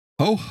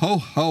Ho, ho,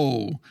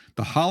 ho.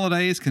 The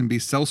holidays can be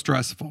so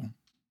stressful.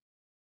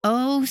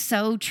 Oh,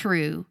 so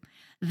true.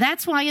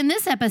 That's why in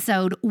this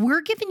episode,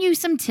 we're giving you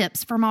some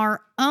tips from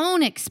our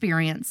own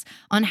experience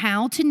on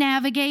how to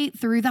navigate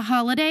through the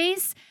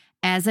holidays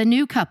as a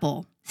new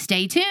couple.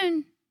 Stay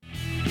tuned.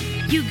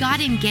 You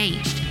got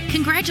engaged.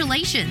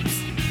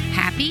 Congratulations.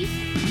 Happy?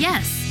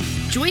 Yes.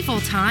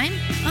 Joyful time?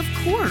 Of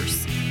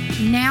course.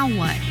 Now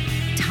what?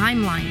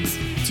 Timelines,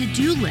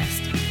 to-do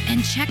list,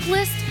 and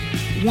checklist?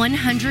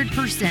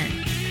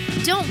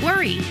 100%. Don't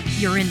worry,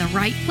 you're in the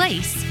right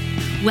place.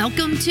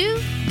 Welcome to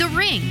The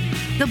Ring,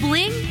 the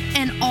bling,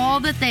 and all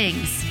the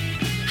things.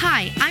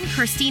 Hi, I'm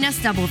Christina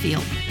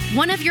Stubblefield,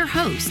 one of your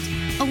hosts,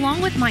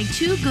 along with my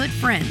two good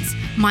friends,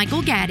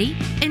 Michael Gaddy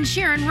and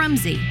Sharon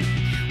Rumsey.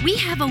 We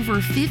have over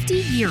 50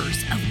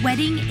 years of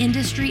wedding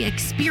industry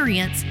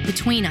experience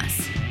between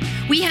us.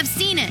 We have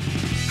seen it,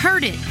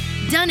 heard it,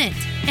 done it,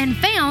 and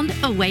found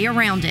a way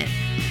around it.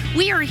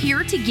 We are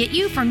here to get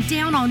you from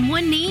down on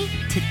one knee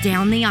to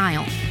down the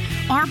aisle.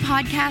 Our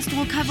podcast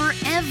will cover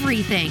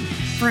everything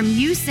from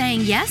you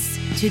saying yes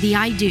to the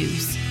I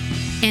do's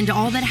and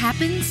all that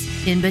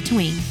happens in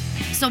between.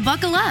 So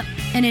buckle up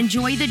and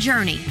enjoy the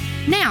journey.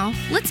 Now,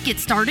 let's get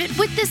started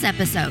with this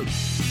episode.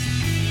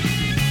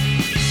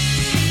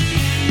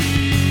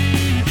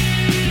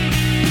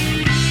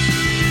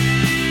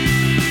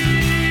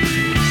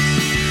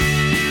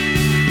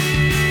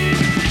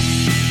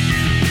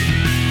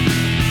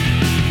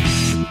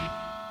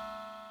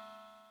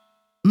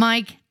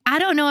 Mike, I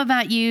don't know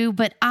about you,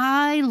 but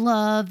I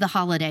love the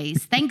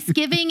holidays,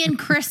 Thanksgiving and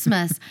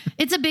Christmas.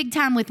 It's a big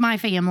time with my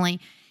family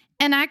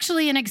and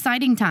actually an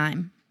exciting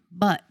time.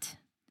 But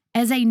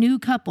as a new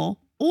couple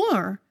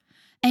or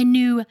a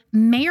new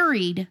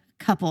married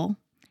couple,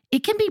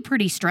 it can be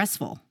pretty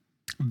stressful.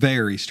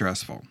 Very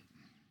stressful.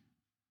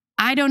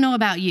 I don't know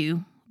about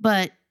you,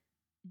 but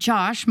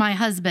Josh, my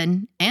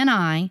husband, and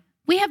I,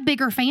 we have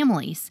bigger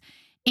families.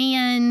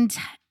 And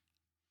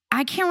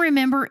I can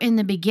remember in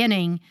the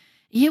beginning,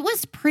 it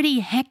was pretty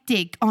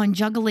hectic on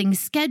juggling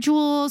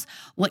schedules.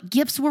 What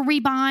gifts were we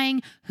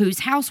buying?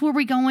 Whose house were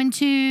we going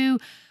to?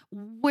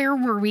 Where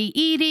were we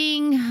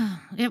eating?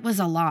 It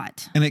was a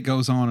lot. And it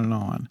goes on and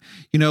on.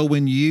 You know,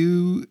 when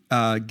you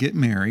get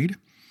married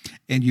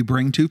and you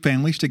bring two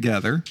families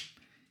together,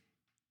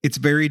 it's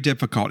very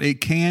difficult. It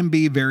can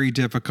be very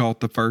difficult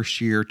the first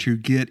year to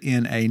get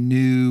in a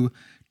new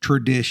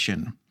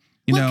tradition.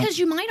 Because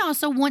you might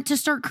also want to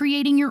start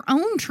creating your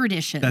own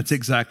traditions. That's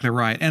exactly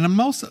right. And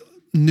most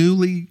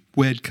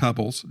newlywed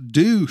couples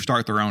do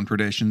start their own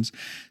traditions,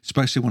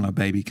 especially when a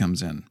baby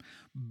comes in.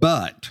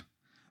 But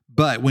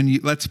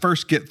let's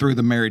first get through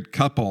the married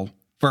couple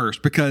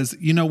first, because,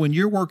 when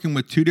you're working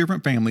with two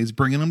different families,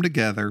 bringing them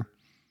together,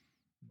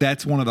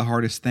 that's one of the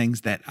hardest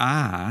things that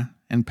I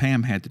and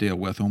Pam had to deal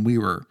with when we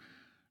were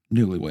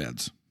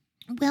newlyweds.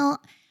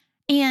 Well,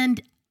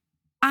 and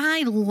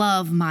I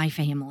love my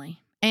family,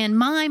 and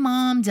my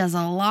mom does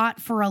a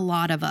lot for a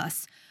lot of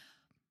us.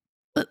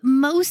 But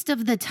most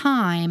of the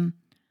time,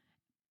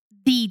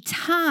 the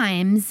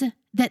times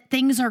that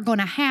things are going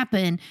to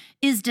happen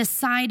is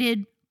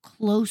decided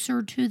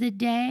closer to the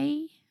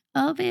day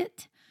of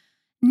it,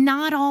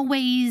 not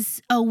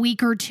always a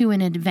week or two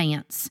in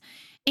advance.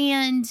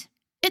 And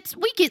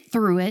we get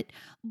through it,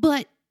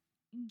 but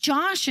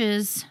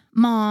Josh's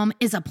mom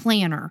is a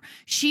planner.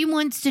 She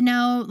wants to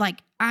know,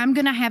 I'm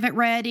going to have it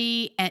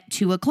ready at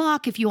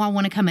 2:00. If you all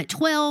want to come at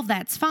 12,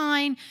 that's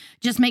fine.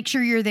 Just make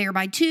sure you're there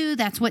by 2.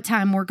 That's what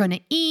time we're going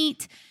to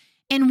eat.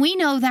 And we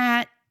know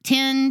that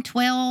 10,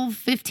 12,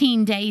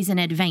 15 days in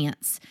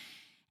advance.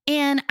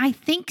 And I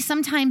think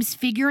sometimes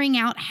figuring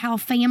out how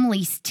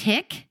families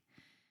tick,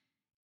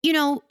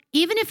 even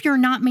if you're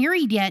not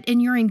married yet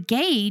and you're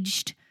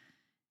engaged,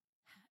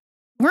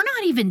 we're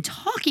not even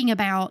talking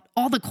about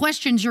all the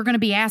questions you're going to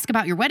be asked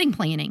about your wedding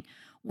planning.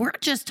 We're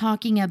just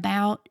talking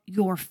about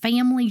your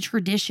family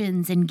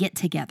traditions and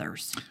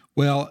get-togethers.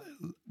 Well,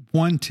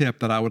 one tip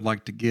that I would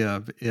like to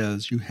give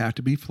is you have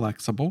to be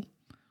flexible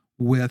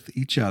with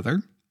each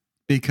other,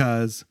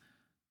 because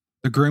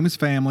the groom's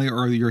family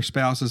or your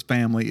spouse's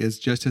family is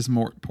just as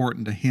more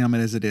important to him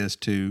as it is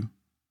to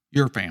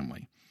your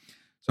family.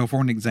 So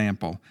for an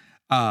example,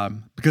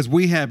 because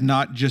we have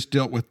not just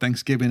dealt with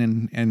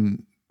Thanksgiving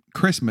and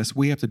Christmas,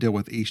 we have to deal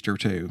with Easter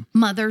too.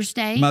 Mother's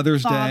Day.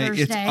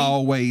 It's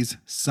always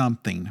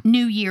something.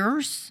 New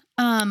Year's.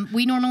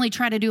 We normally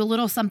try to do a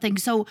little something.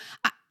 So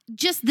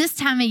just this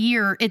time of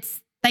year,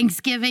 it's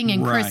Thanksgiving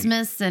and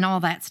Christmas and all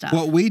that stuff.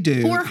 What we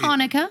do. Or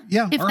Hanukkah.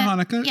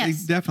 Hanukkah,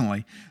 yes.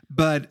 Definitely.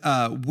 But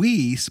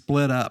we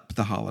split up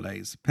the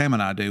holidays. Pam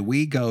and I do.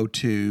 We go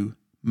to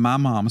my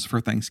mom's for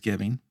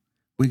Thanksgiving.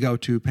 We go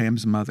to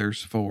Pam's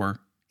mother's for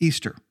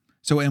Easter.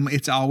 So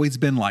it's always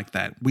been like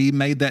that. We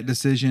made that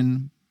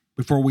decision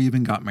before we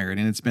even got married,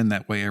 and it's been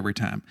that way every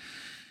time.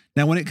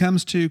 Now, when it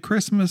comes to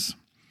Christmas,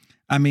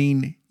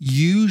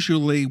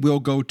 usually we'll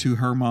go to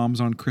her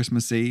mom's on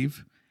Christmas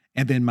Eve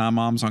and then my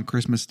mom's on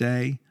Christmas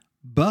Day.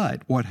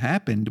 But what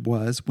happened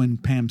was when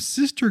Pam's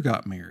sister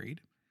got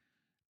married,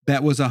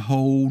 that was a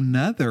whole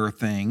nother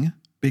thing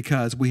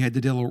because we had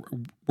to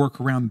work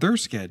around their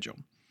schedule.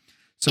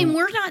 So, and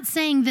we're not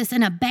saying this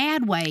in a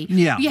bad way.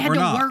 Yeah, you had we're to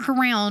not. work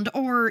around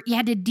or you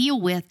had to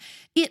deal with.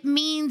 It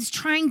means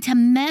trying to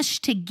mesh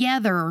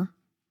together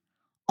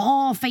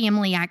all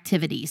family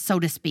activities, so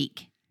to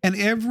speak. And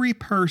every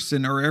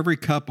person or every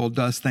couple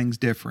does things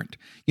different.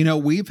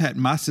 We've had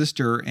my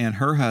sister and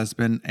her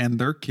husband and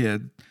their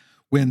kid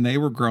when they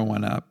were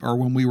growing up or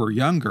when we were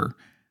younger,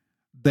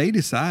 they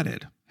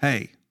decided,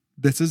 hey,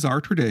 this is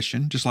our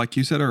tradition. Just like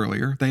you said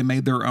earlier, they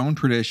made their own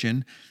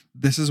tradition.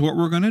 This is what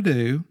we're going to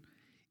do.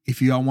 If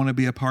you all want to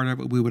be a part of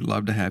it, we would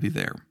love to have you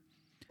there.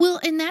 Well,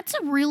 and that's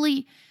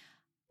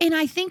and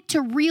I think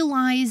to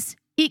realize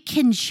it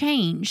can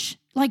change.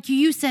 Like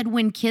you said,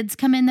 when kids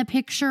come in the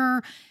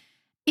picture,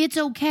 it's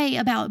okay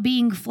about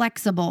being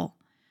flexible.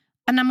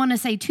 And I'm going to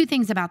say two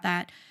things about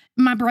that.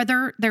 My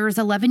brother, there's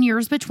 11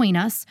 years between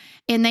us,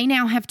 and they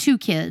now have 2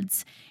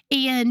 kids.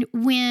 And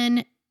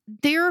when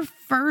their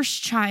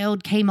first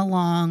child came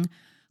along,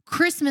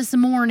 Christmas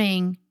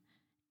morning,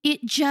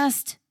 it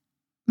just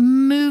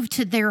moved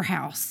to their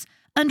house.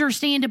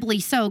 Understandably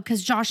so,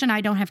 because Josh and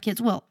I don't have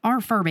kids. Well,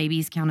 our fur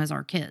babies count as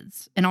our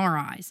kids in our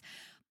eyes.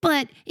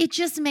 But it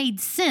just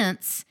made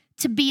sense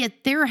to be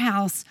at their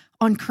house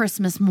on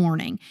Christmas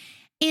morning.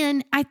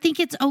 And I think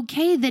it's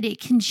okay that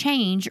it can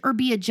change or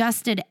be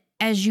adjusted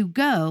as you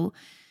go.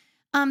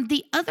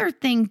 The other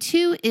thing,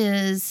 too,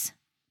 is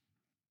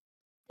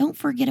don't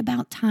forget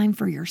about time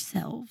for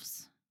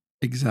yourselves.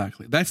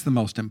 Exactly. That's the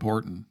most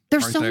important.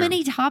 There's right so there.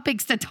 many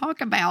topics to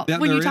talk about Yeah,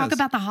 when you there talk is.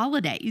 about the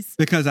holidays.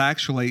 Because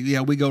actually,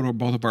 we go to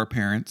both of our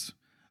parents,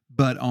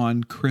 but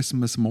on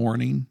Christmas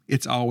morning,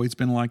 it's always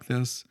been like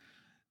this.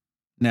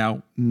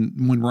 Now,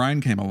 when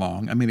Ryan came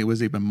along, it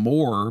was even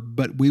more,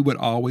 but we would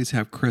always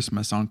have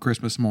Christmas on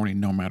Christmas morning,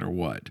 no matter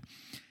what.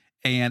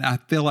 And I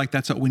feel like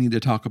that's what we need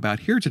to talk about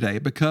here today,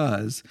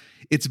 because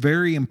it's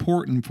very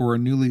important for a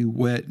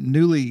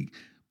newly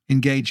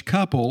engaged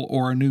couple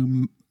or a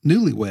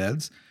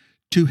newlyweds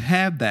to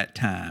have that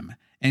time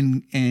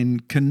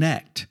and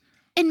connect.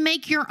 And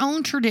make your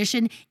own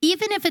tradition,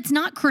 even if it's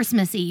not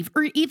Christmas Eve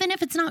or even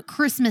if it's not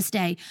Christmas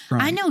Day.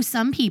 Right. I know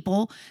some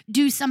people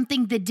do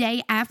something the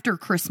day after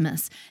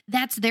Christmas.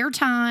 That's their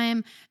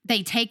time.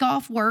 They take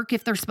off work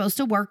if they're supposed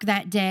to work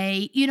that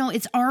day.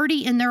 It's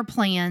already in their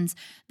plans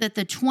that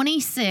the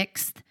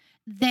 26th,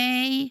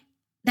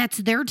 that's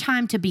their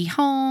time to be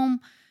home,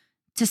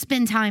 to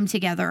spend time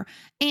together.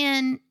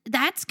 And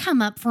that's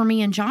come up for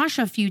me and Josh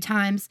a few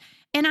times.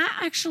 And I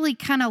actually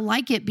kind of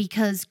like it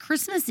because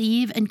Christmas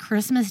Eve and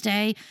Christmas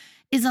Day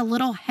is a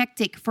little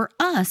hectic for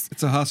us.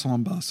 It's a hustle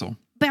and bustle.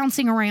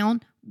 Bouncing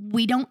around.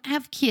 We don't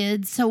have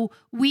kids. So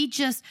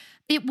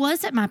it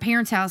was at my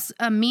parents' house.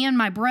 Me and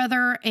my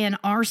brother and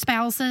our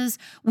spouses,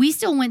 we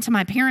still went to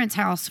my parents'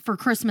 house for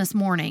Christmas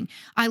morning.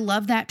 I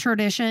love that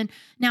tradition.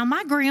 Now,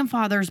 my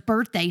grandfather's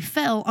birthday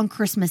fell on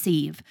Christmas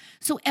Eve.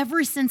 So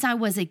ever since I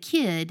was a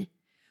kid,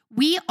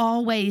 we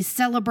always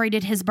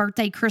celebrated his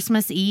birthday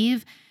Christmas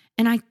Eve.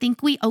 And I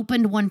think we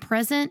opened one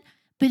present,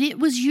 but it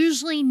was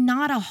usually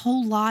not a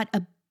whole lot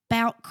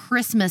about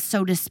Christmas,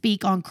 so to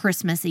speak, on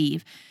Christmas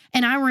Eve.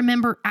 And I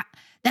remember,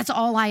 that's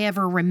all I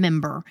ever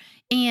remember.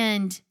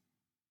 And,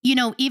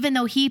 even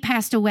though he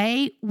passed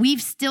away,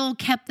 we've still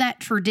kept that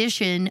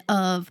tradition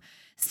of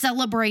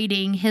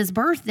celebrating his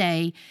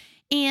birthday.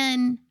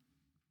 And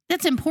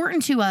that's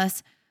important to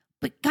us.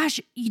 But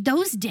gosh,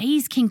 those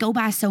days can go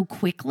by so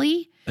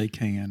quickly. They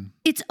can.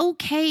 It's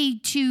okay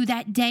to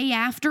that day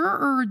after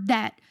or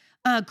that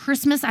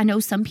Christmas. I know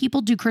some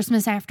people do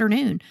Christmas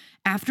afternoon.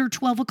 After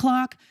 12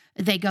 o'clock,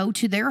 they go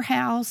to their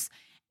house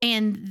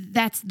and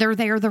they're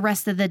there the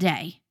rest of the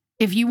day.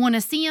 If you want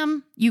to see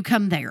them, you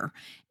come there.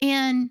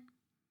 And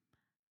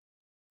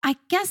I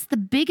guess the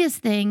biggest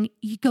thing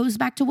goes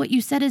back to what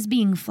you said is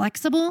being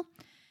flexible.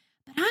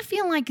 But I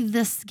feel like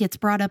this gets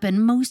brought up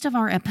in most of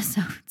our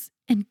episodes.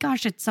 And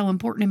gosh, it's so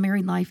important in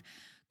married life.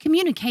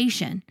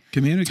 Communication.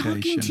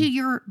 Talking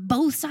to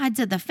both sides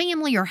of the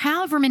family or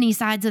however many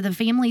sides of the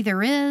family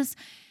there is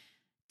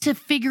to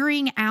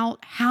figuring out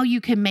how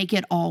you can make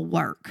it all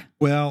work.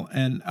 Well,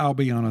 and I'll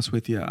be honest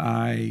with you,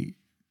 I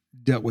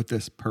dealt with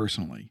this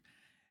personally.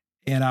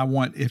 And I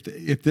want,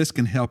 if this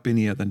can help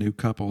any of the new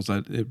couples,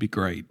 it'd be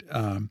great.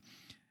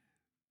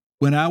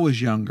 When I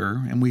was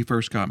younger and we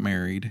first got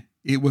married,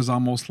 it was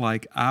almost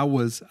like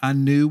I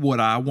knew what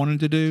I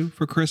wanted to do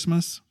for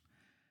Christmas.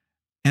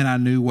 And I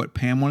knew what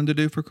Pam wanted to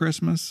do for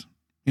Christmas.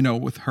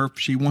 With her,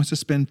 she wants to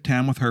spend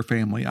time with her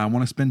family. I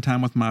want to spend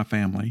time with my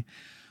family.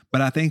 But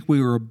I think we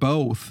were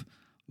both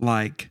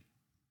like,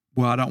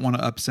 well, I don't want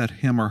to upset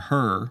him or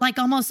her. Like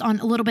almost on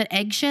a little bit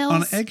eggshells?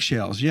 On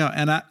eggshells, yeah.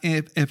 And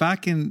if I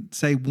can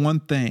say one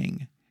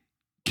thing,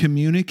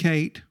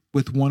 communicate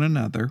with one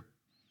another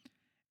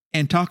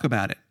and talk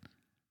about it.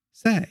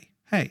 Say,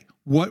 hey,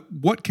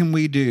 what can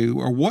we do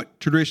or what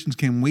traditions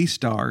can we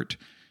start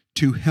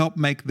to help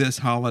make this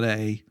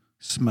holiday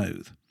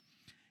smooth?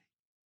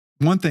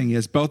 One thing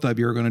is both of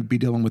you are going to be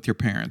dealing with your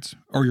parents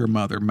or your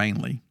mother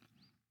mainly.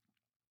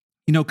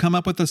 Come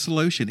up with a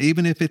solution,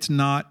 even if it's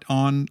not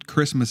on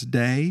Christmas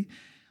Day.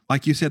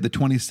 like you said, the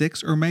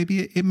 26th, or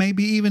maybe it may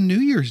be even New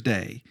Year's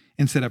Day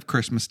instead of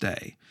Christmas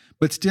Day.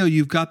 But still,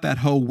 you've got that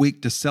whole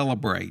week to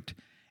celebrate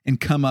and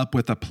come up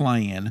with a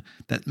plan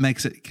that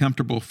makes it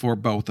comfortable for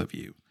both of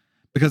you.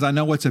 Because I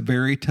know it's a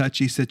very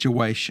touchy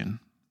situation.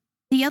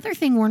 The other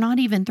thing we're not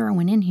even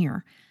throwing in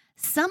here,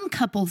 some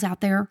couples out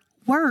there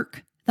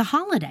work the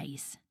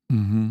holidays.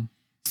 Mm-hmm.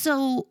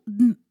 So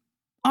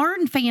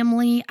our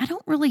family, I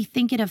don't really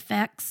think it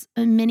affects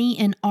many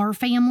in our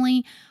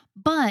family,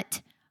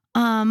 but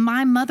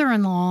my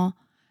mother-in-law,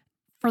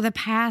 for the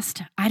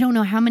past, I don't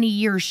know how many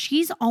years,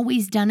 she's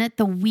always done it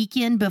the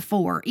weekend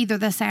before, either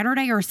the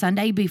Saturday or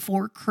Sunday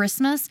before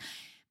Christmas,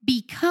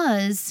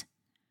 because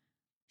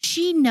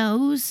she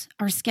knows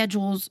our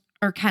schedules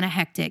are kind of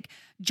hectic.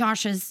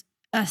 Josh's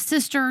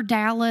sister,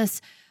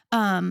 Dallas,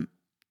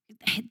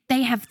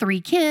 they have 3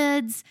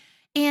 kids,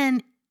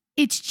 and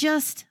it's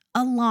just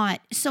a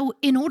lot. So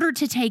in order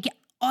to take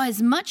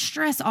as much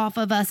stress off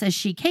of us as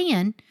she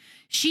can,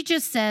 she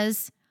just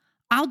says,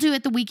 I'll do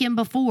it the weekend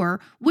before.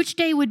 Which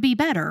day would be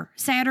better,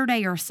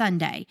 Saturday or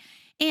Sunday?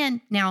 And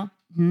now,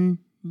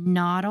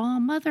 not all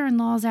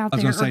mother-in-laws out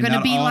there are going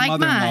to be like mine.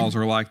 Mother-in-laws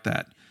are like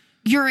that.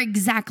 You're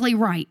exactly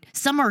right.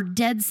 Some are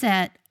dead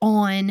set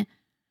on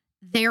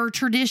their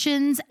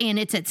traditions, and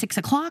it's at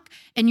 6:00,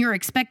 and you're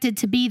expected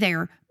to be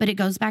there. But it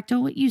goes back to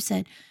what you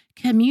said.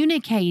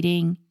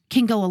 Communicating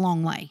can go a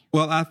long way.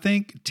 Well, I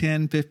think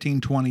 10,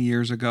 15, 20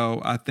 years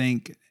ago, I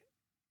think,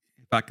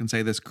 if I can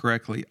say this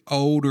correctly,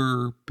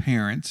 older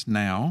parents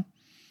now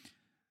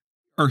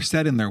are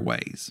set in their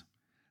ways.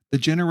 The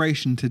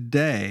generation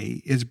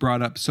today is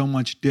brought up so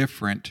much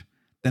different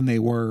than they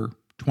were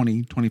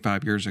 20,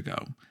 25 years ago.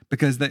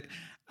 Because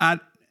I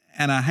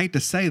hate to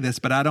say this,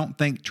 but I don't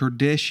think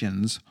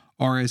traditions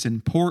are as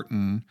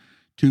important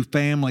to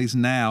families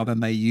now than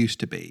they used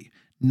to be.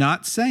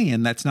 Not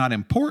saying that's not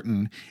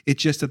important.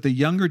 It's just that the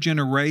younger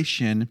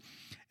generation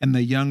and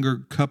the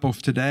younger couples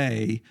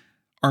today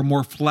are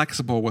more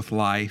flexible with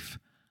life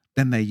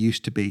than they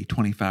used to be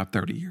 25,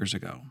 30 years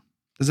ago.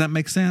 Does that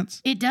make sense?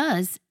 It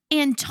does.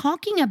 And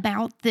talking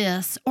about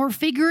this or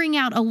figuring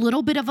out a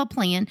little bit of a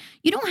plan,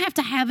 you don't have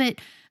to have it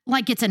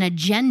like it's an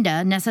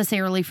agenda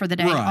necessarily for the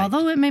day, right,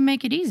 although it may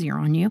make it easier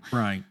on you.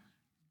 Right.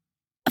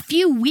 A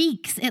few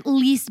weeks at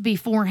least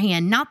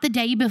beforehand, not the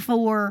day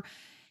before.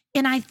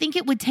 And I think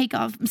it would take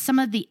off some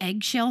of the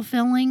eggshell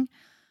feeling.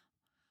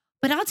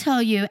 But I'll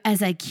tell you,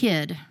 as a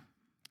kid,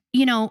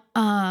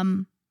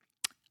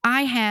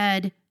 I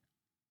had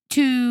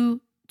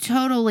 2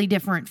 totally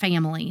different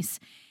families,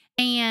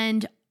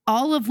 and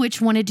all of which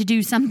wanted to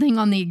do something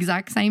on the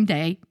exact same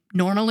day,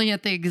 normally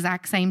at the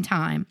exact same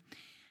time.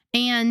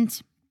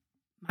 And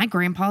my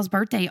grandpa's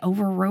birthday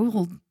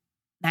overruled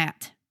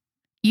that,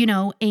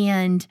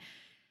 and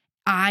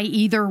I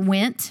either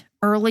went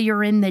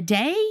earlier in the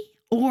day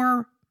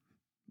or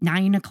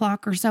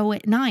 9:00 or so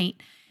at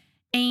night.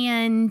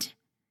 And,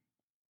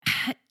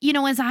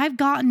 as I've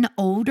gotten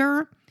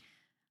older,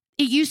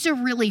 it used to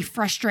really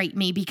frustrate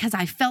me because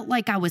I felt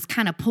like I was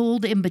kind of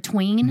pulled in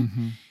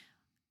between.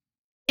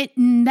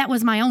 Mm-hmm. That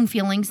was my own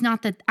feelings,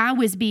 not that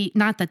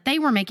they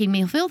were making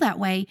me feel that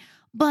way.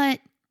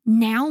 But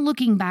now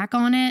looking back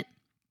on it,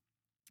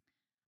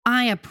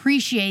 I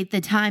appreciate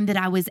the time that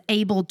I was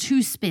able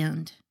to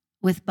spend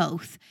with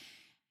both.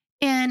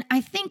 And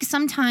I think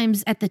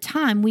sometimes at the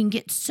time we can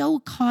get so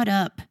caught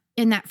up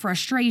in that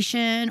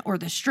frustration or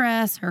the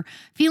stress or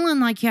feeling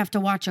like you have to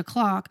watch a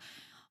clock,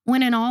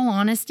 when in all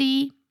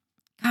honesty,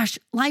 gosh,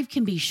 life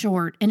can be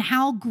short. And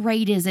how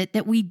great is it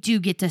that we do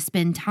get to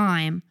spend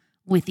time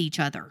with each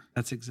other?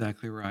 That's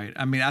exactly right.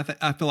 I mean,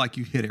 I feel like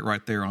you hit it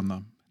right there on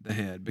the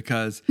head,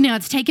 because now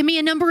it's taken me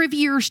a number of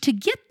years to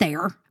get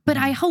there, but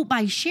I hope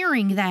by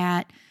sharing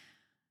that,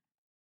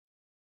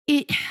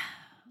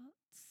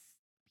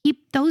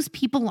 those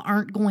people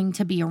aren't going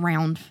to be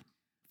around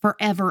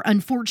forever,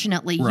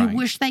 unfortunately. Right. You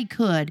wish they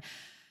could.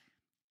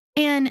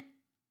 And,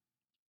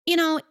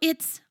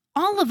 it's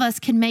all of us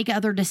can make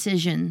other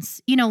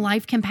decisions.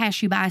 Life can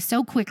pass you by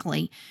so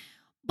quickly.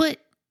 But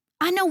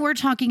I know we're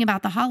talking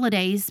about the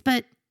holidays,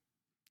 but it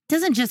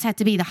doesn't just have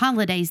to be the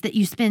holidays that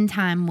you spend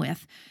time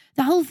with.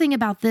 The whole thing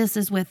about this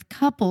is with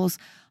couples,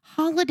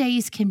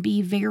 holidays can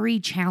be very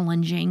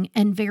challenging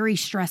and very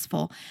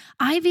stressful.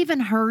 I've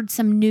even heard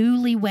some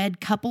newlywed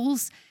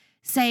couples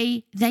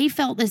say they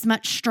felt as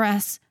much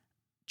stress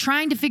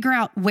trying to figure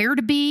out where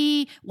to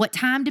be, what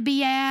time to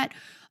be at,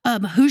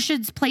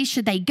 place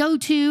should they go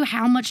to,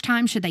 how much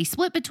time should they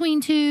split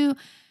between two,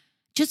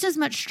 just as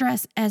much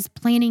stress as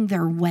planning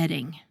their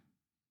wedding.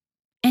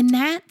 And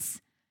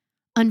that's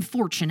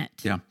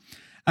unfortunate. Yeah.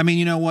 I mean,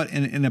 you know what?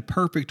 In a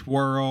perfect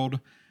world,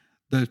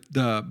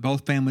 the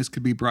both families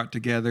could be brought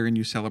together and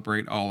you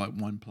celebrate all at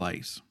one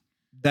place.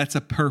 That's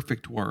a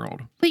perfect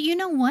world. But you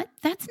know what?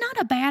 That's not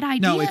a bad idea.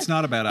 No, it's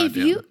not a bad idea. If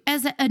you,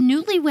 as a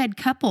newlywed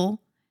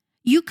couple,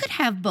 you could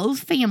have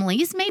both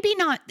families, maybe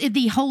not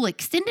the whole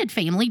extended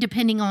family,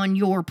 depending on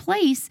your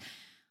place,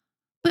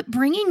 but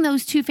bringing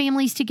those 2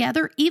 families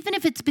together, even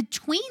if it's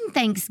between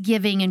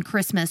Thanksgiving and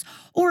Christmas,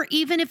 or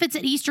even if it's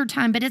at Easter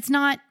time, but it's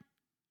not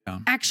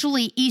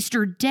actually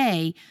Easter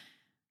Day,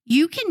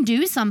 you can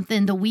do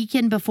something the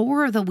weekend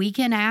before or the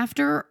weekend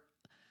after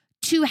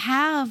to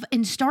have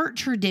and start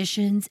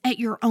traditions at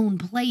your own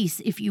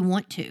place if you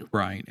want to.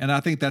 Right. And I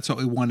think that's what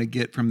we want to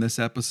get from this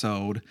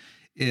episode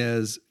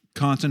is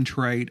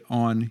concentrate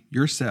on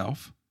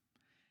yourself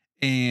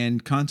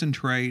and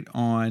concentrate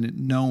on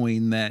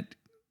knowing that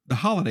the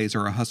holidays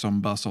are a hustle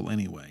and bustle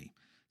anyway.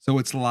 So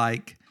it's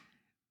like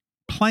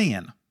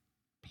plan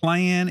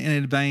in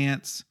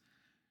advance,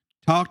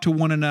 talk to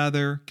one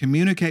another,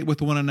 communicate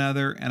with one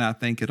another, and I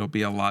think it'll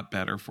be a lot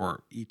better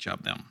for each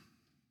of them.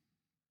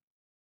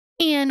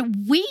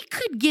 And we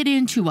could get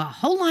into a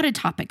whole lot of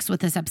topics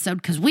with this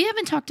episode because we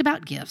haven't talked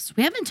about gifts.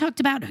 We haven't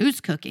talked about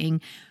who's cooking.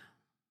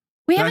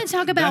 We haven't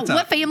talked about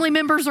what family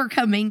members are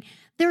coming.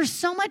 There's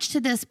so much to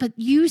this, but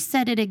you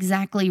said it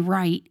exactly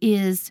right,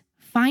 is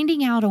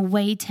finding out a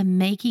way to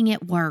making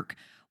it work,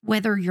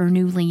 whether you're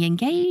newly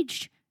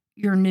engaged,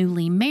 you're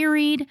newly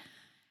married,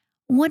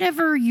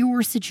 whatever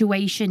your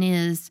situation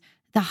is,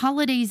 the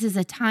holidays is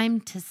a time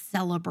to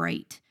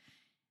celebrate.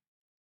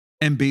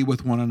 And be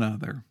with one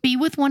another. Be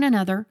with one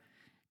another.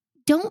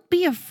 Don't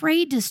be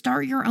afraid to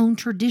start your own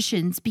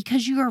traditions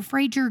because you're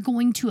afraid you're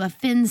going to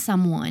offend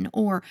someone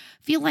or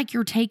feel like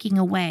you're taking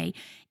away.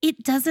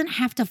 It doesn't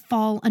have to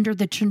fall under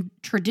the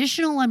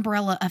traditional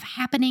umbrella of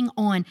happening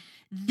on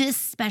this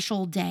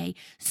special day.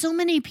 So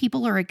many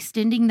people are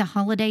extending the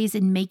holidays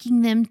and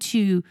making them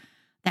to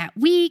that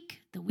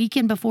week, the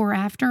weekend before or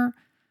after.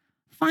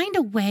 Find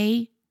a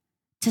way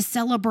to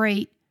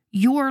celebrate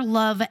your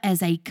love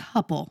as a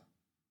couple.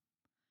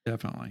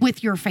 Definitely.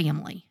 With your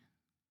family.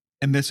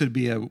 And this would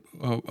be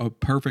a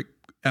perfect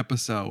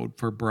episode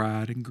for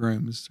bride and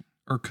grooms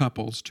or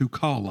couples to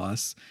call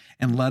us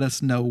and let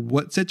us know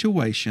what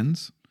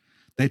situations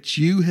that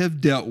you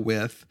have dealt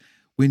with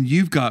when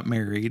you've got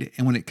married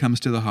and when it comes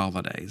to the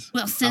holidays.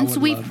 Well, since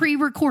we've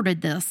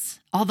pre-recorded this,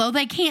 although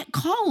they can't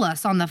call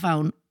us on the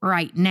phone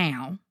right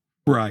now.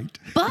 Right.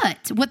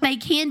 But what they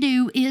can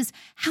do is,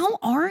 how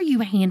are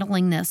you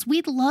handling this?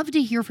 We'd love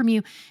to hear from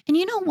you. And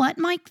you know what,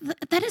 Mike?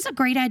 That is a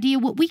great idea.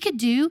 What we could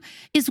do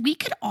is we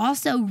could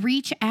also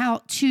reach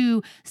out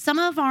to some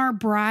of our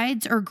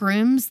brides or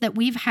grooms that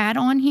we've had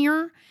on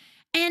here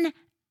and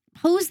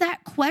pose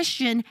that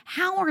question.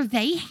 How are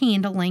they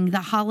handling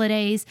the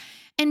holidays?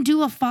 And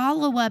do a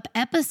follow-up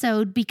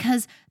episode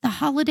because the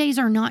holidays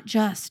are not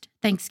just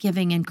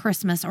Thanksgiving and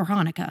Christmas or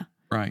Hanukkah.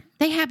 Right.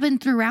 They happen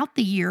throughout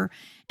the year.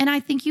 And I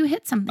think you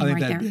hit something right there. I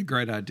think that'd be a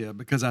great idea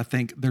because I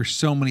think there's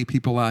so many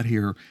people out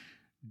here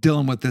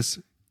dealing with this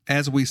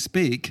as we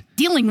speak.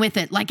 Dealing with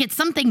it like it's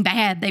something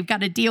bad they've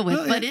got to deal with.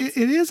 Well, but it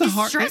is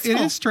stressful. It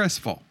is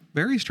stressful.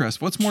 Very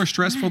stressful. It's more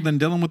stressful than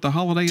dealing with the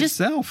holiday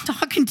itself.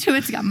 Talking to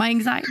it's got my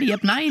anxiety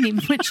up and I ain't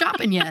even went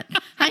shopping yet.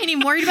 I ain't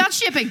even worried about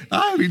shipping.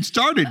 I haven't even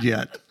started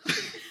yet.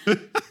 I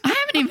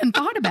haven't even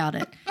thought about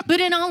it. But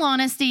in all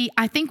honesty,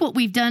 I think what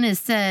we've done is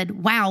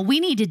said, wow, we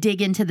need to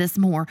dig into this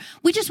more.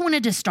 We just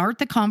wanted to start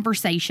the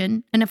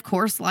conversation. And of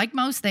course, like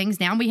most things,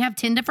 now we have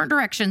 10 different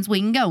directions we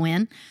can go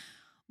in.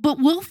 But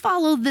we'll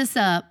follow this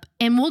up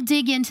and we'll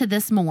dig into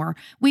this more.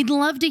 We'd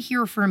love to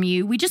hear from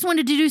you. We just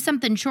wanted to do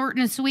something short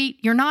and sweet.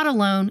 You're not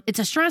alone. It's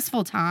a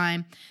stressful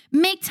time.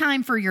 Make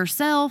time for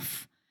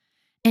yourself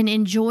and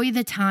enjoy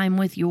the time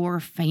with your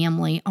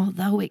family,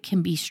 although it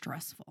can be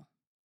stressful.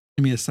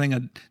 Let me sing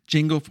a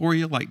jingle for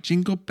you, like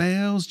jingle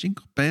bells,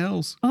 jingle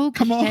bells. Okay.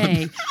 Come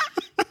on.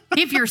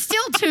 If you're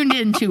still tuned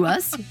in to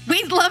us,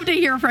 we'd love to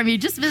hear from you.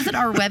 Just visit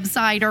our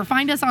website or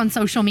find us on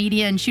social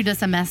media and shoot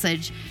us a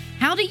message.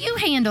 How do you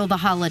handle the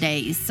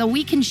holidays so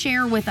we can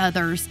share with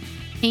others?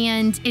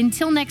 And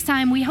until next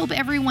time, we hope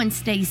everyone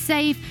stays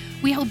safe.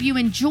 We hope you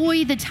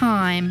enjoy the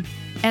time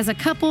as a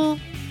couple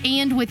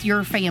and with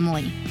your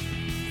family.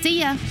 See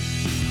ya.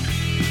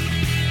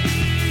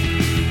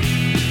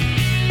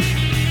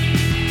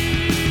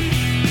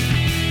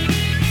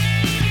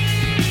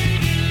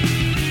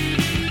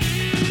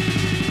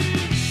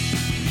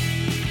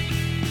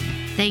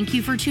 Thank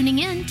you for tuning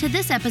in to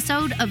this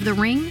episode of The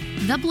Ring,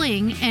 The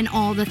Bling, and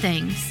All the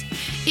Things.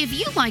 If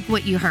you like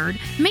what you heard,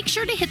 make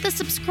sure to hit the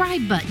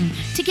subscribe button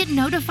to get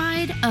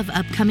notified of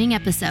upcoming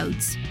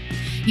episodes.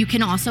 You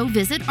can also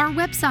visit our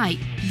website,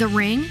 The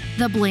Ring,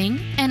 The Bling,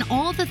 and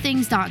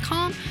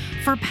allthethings.com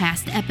for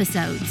past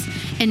episodes.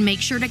 And make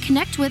sure to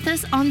connect with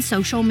us on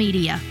social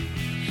media.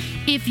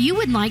 If you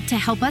would like to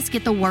help us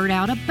get the word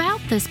out about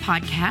this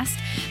podcast,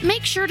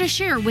 make sure to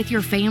share with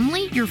your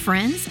family, your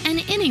friends,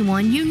 and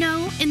anyone you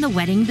know in the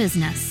wedding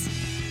business.